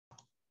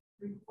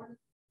All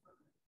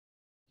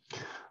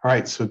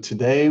right, so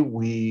today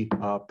we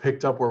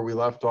picked up where we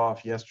left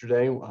off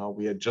yesterday.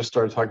 We had just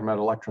started talking about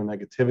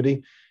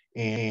electronegativity,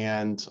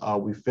 and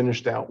we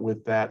finished out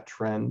with that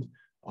trend.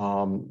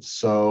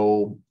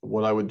 So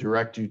what I would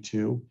direct you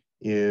to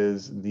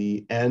is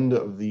the end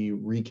of the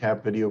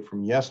recap video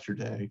from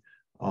yesterday.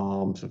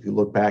 So if you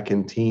look back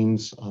in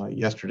Teams,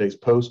 yesterday's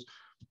post,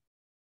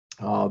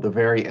 the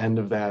very end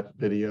of that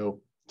video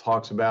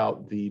talks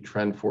about the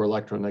trend for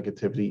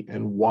electronegativity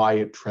and why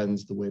it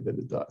trends the way that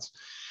it does.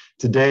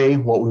 Today,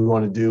 what we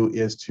want to do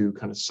is to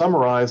kind of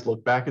summarize,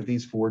 look back at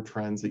these four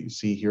trends that you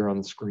see here on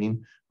the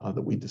screen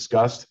that we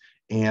discussed,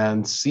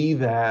 and see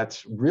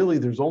that really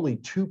there's only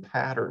two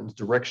patterns,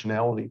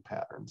 directionality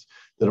patterns,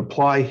 that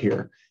apply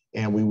here.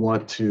 And we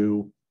want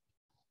to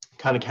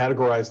kind of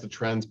categorize the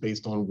trends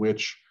based on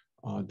which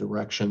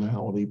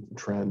directionality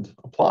trend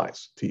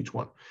applies to each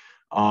one.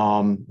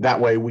 That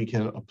way we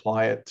can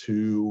apply it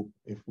to,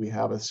 if we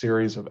have a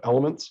series of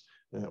elements,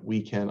 that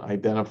we can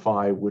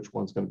identify which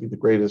one's going to be the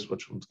greatest,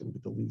 which one's going to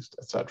be the least,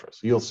 etc.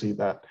 So you'll see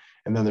that.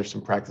 And then there's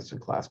some practice in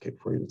Classscape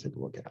for you to take a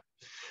look at.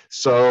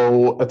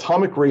 So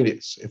atomic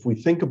radius, if we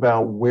think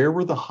about where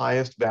were the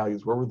highest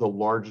values, where were the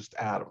largest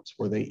atoms?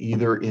 Were they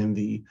either in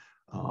the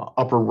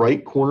upper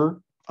right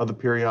corner of the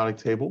periodic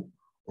table,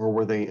 or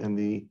were they in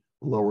the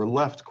lower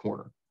left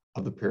corner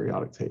of the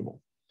periodic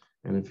table?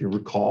 And if you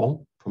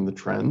recall from the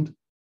trend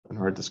in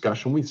our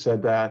discussion, we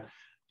said that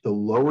the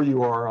lower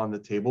you are on the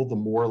table, the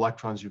more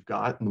electrons you've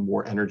got and the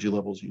more energy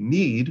levels you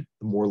need,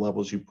 the more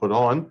levels you put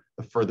on,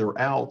 the further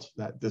out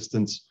that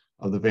distance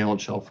of the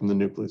valence shell from the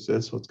nucleus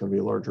is. So it's going to be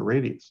a larger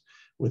radius.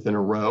 Within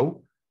a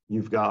row,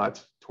 you've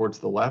got towards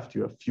the left,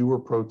 you have fewer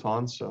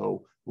protons,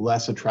 so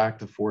less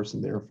attractive force,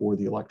 and therefore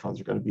the electrons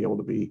are going to be able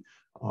to be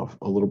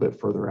a little bit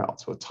further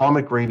out. So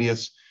atomic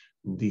radius,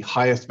 the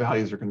highest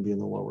values are going to be in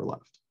the lower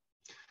left.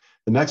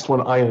 The next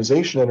one,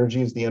 ionization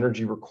energy, is the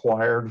energy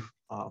required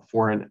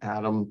for an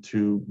atom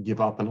to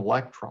give up an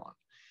electron.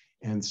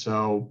 And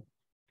so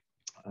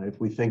if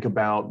we think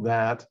about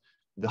that,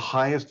 the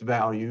highest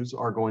values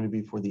are going to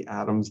be for the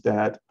atoms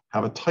that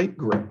have a tight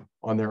grip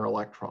on their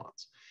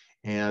electrons.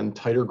 And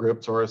tighter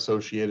grips are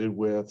associated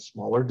with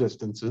smaller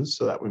distances,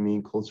 so that would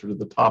mean closer to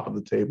the top of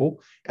the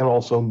table, and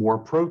also more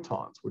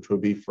protons, which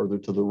would be further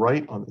to the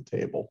right on the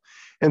table.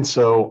 And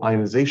so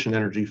ionization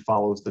energy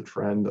follows the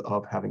trend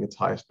of having its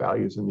highest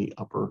values in the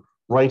upper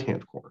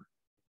right-hand corner.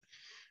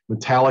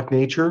 Metallic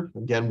nature,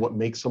 again, what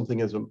makes something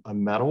as a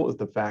metal is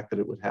the fact that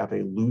it would have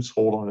a loose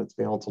hold on its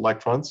valence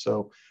electrons.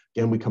 So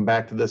again, we come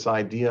back to this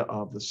idea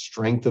of the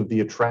strength of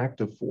the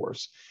attractive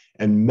force.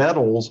 And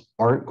metals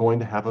aren't going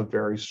to have a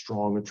very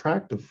strong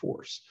attractive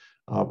force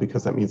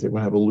because that means they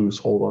would have a loose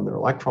hold on their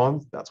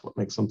electrons. That's what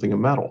makes something a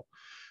metal.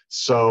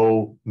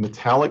 So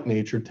metallic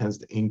nature tends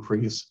to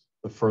increase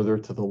the further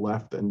to the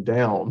left and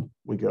down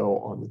we go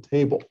on the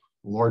table.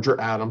 Larger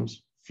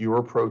atoms,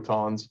 fewer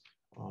protons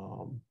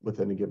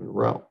within a given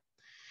row.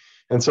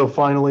 And so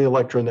finally,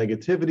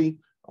 electronegativity,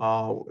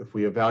 if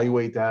we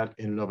evaluate that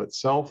in and of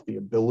itself, the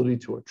ability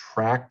to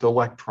attract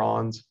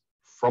electrons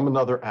from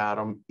another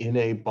atom in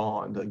a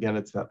bond. Again,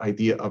 it's that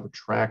idea of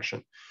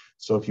attraction.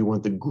 So if you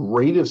want the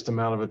greatest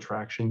amount of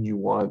attraction, you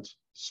want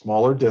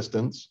smaller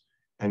distance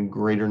and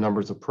greater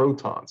numbers of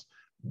protons.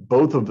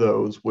 Both of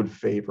those would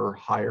favor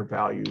higher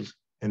values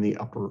in the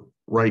upper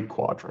right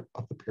quadrant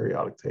of the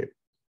periodic table.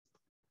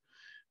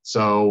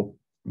 So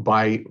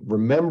by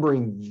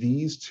remembering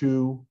these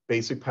two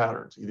basic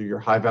patterns, either your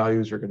high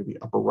values are going to be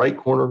upper right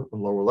corner or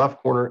lower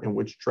left corner, and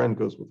which trend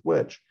goes with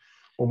which,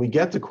 when we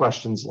get to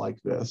questions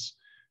like this,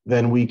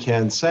 then we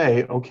can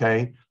say,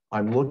 okay,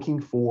 I'm looking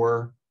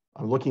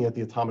at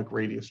the atomic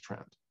radius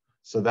trend.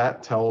 So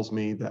that tells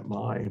me that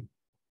my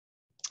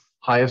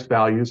highest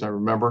values, I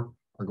remember,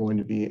 are going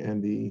to be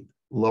in the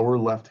lower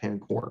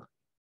left-hand corner,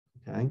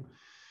 okay?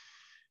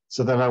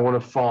 So then I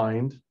want to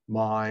find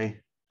my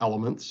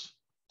elements,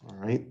 all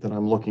right, that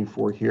I'm looking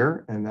for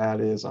here. And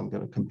that is, I'm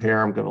going to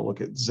compare, I'm going to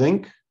look at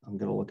zinc, I'm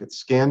going to look at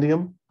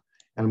scandium,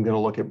 and I'm going to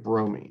look at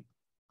bromine,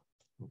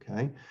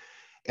 okay?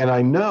 And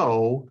I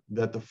know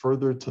that the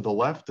further to the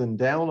left and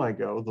down I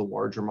go, the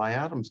larger my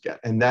atoms get.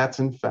 And that's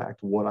in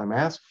fact what I'm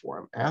asked for.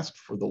 I'm asked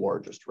for the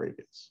largest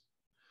radius.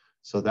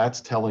 So that's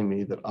telling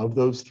me that of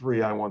those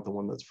three, I want the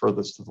one that's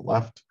furthest to the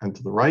left and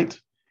to the right.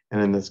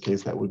 And in this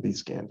case, that would be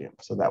scandium.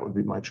 So that would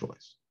be my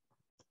choice.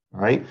 All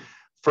right.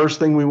 First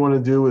thing we want to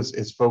do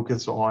is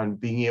focus on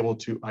being able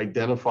to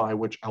identify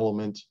which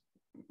element,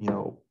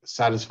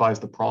 satisfies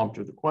the prompt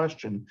or the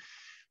question.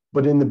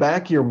 But in the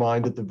back of your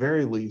mind, at the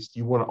very least,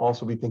 you want to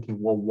also be thinking,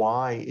 well,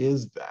 why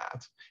is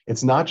that?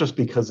 It's not just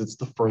because it's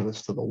the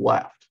furthest to the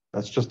left.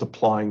 That's just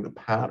applying the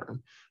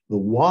pattern. The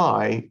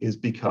why is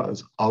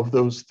because of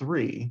those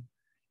three,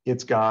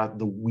 it's got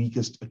the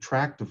weakest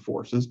attractive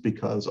forces.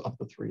 Because of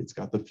the three, it's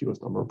got the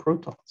fewest number of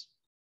protons.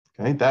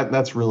 Okay,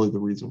 that's really the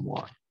reason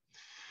why.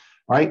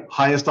 All right,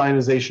 highest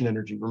ionization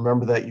energy.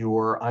 Remember that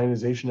your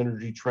ionization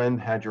energy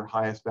trend had your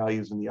highest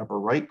values in the upper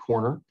right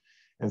corner.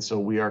 And so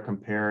we are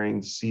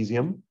comparing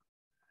cesium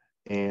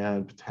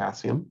and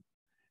potassium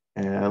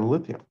and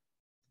lithium.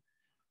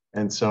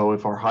 And so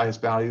if our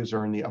highest values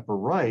are in the upper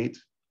right,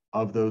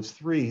 of those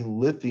three,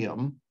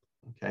 lithium,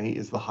 okay,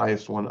 is the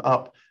highest one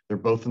up. They're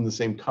both in the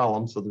same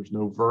column, so there's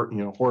no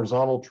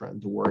horizontal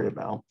trend to worry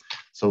about.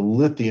 So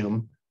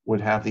lithium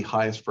would have the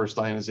highest first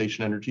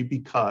ionization energy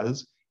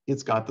because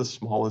it's got the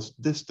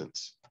smallest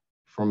distance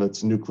from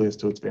its nucleus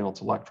to its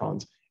valence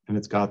electrons, and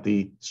it's got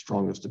the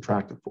strongest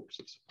attractive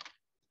forces.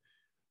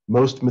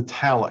 Most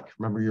metallic,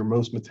 remember your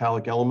most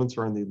metallic elements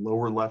are in the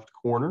lower left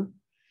corner.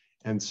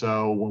 And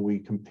so when we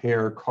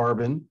compare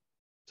carbon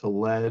to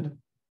lead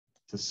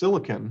to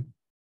silicon,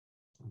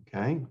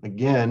 okay,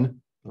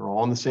 again, they're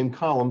all in the same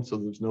column, so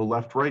there's no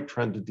left-right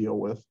trend to deal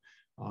with.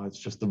 It's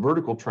just the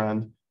vertical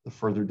trend. The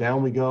further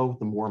down we go,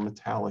 the more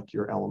metallic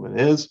your element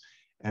is.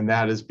 And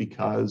that is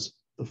because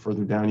the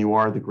further down you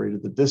are, the greater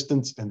the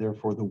distance, and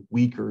therefore the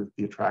weaker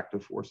the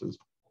attractive forces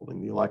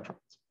holding the electrons.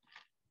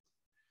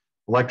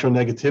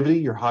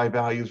 Electronegativity, your high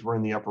values were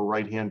in the upper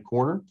right-hand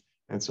corner.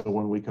 And so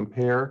when we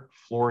compare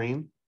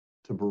fluorine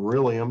to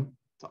beryllium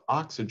to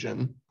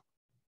oxygen,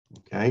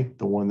 okay,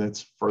 the one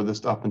that's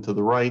furthest up and to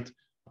the right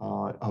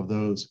of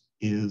those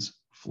is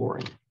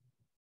fluorine.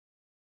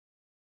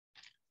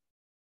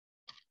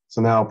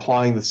 So now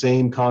applying the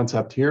same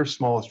concept here,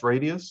 smallest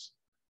radius,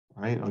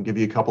 right? I'll give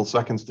you a couple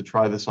seconds to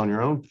try this on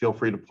your own. Feel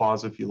free to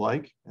pause if you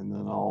like, and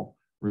then I'll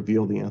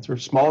reveal the answer.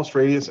 Smallest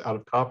radius out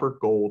of copper,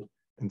 gold,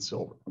 and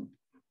silver.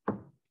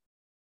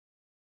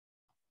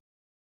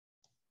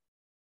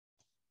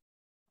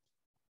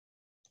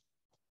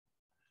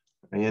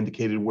 I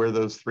indicated where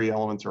those three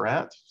elements are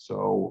at.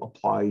 So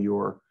apply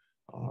your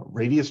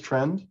radius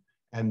trend.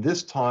 And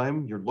this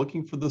time you're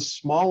looking for the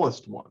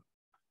smallest one.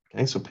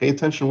 Okay, so pay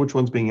attention to which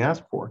one's being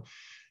asked for.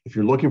 If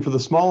you're looking for the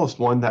smallest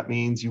one, that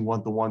means you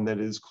want the one that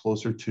is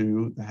closer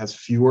to, that has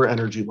fewer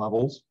energy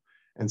levels.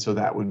 And so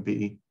that would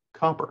be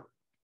copper.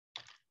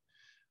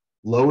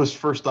 Lowest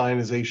first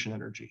ionization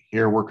energy.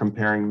 Here we're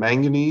comparing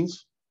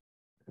manganese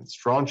and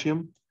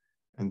strontium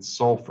and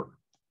sulfur.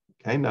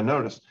 Okay, now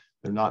notice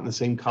they're not in the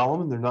same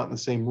column and they're not in the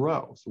same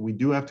row. So we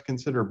do have to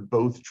consider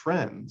both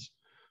trends,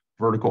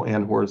 vertical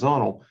and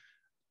horizontal.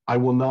 I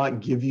will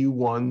not give you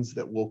ones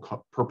that will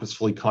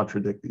purposefully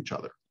contradict each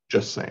other,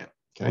 just saying,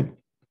 okay?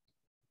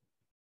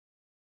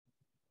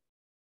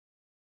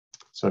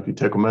 So if you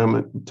took a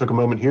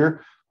moment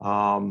here,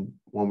 when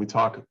we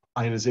talk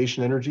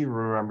ionization energy,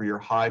 remember your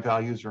high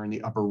values are in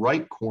the upper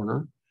right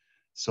corner.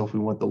 So if we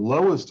want the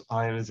lowest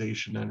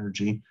ionization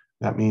energy,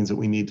 that means that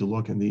we need to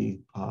look in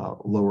the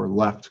lower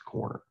left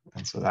corner.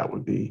 And so that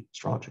would be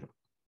strontium.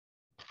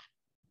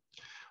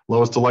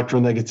 Lowest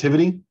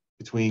electronegativity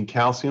between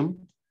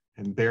calcium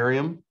and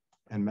barium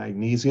and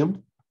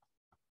magnesium.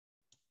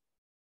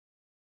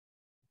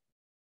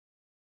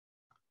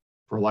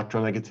 For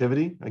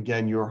electronegativity,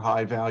 again, your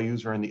high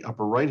values are in the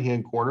upper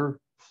right-hand corner,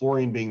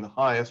 fluorine being the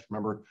highest.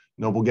 Remember,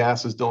 noble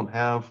gases don't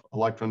have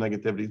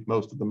electronegativity,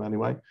 most of them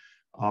anyway,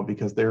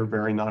 because they're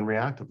very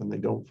non-reactive and they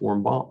don't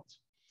form bonds.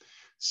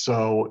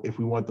 So if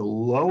we want the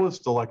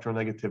lowest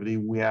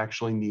electronegativity, we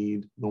actually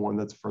need the one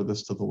that's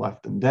furthest to the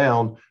left and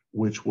down,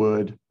 which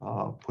would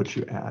put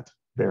you at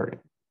barium.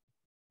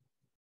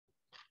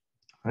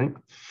 Right?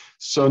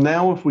 So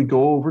now if we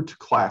go over to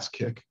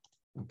ClassKick,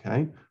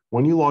 okay,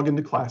 when you log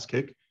into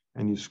ClassKick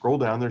and you scroll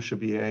down, there should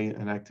be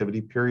an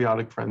activity,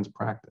 periodic trends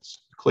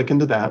practice. Click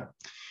into that,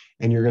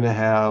 and you're going to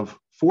have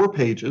 4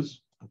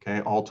 pages, okay,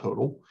 all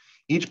total.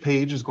 Each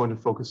page is going to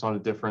focus on a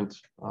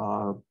different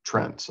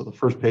trend. So the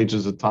first page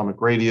is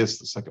atomic radius,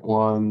 the second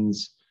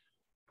one's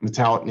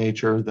metallic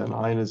nature, then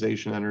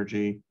ionization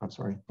energy,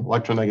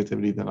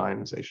 electronegativity, then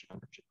ionization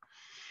energy.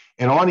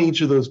 And on each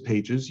of those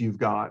pages, you've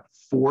got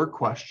 4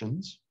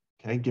 questions,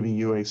 okay, giving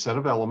you a set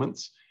of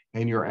elements,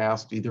 and you're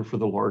asked either for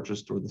the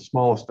largest or the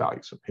smallest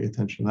value. So pay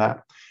attention to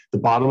that. The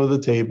bottom of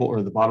the table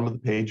or the bottom of the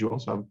page, you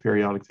also have a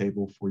periodic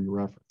table for your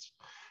reference.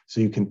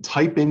 So you can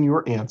type in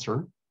your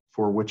answer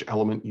for which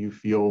element you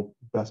feel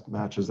best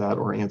matches that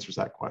or answers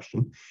that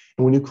question.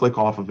 And when you click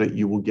off of it,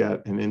 you will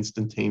get an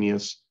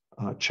instantaneous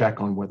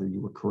check on whether you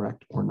were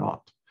correct or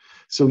not.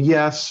 So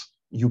yes,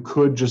 you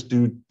could just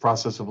do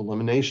process of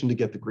elimination to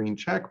get the green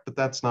check, but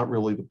that's not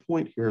really the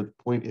point here. The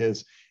point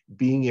is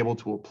being able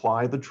to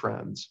apply the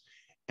trends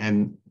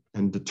and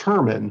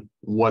determine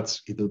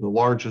what's either the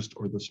largest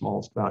or the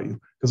smallest value,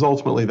 because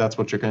ultimately that's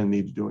what you're going to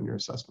need to do in your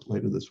assessment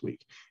later this week.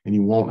 And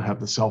you won't have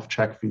the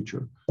self-check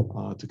feature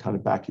to kind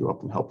of back you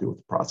up and help you with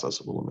the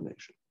process of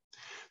elimination.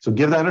 So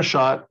give that a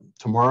shot.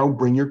 Tomorrow,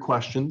 bring your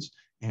questions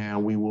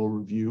and we will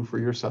review for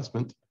your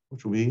assessment,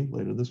 which will be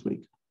later this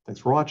week.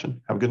 Thanks for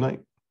watching. Have a good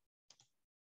night.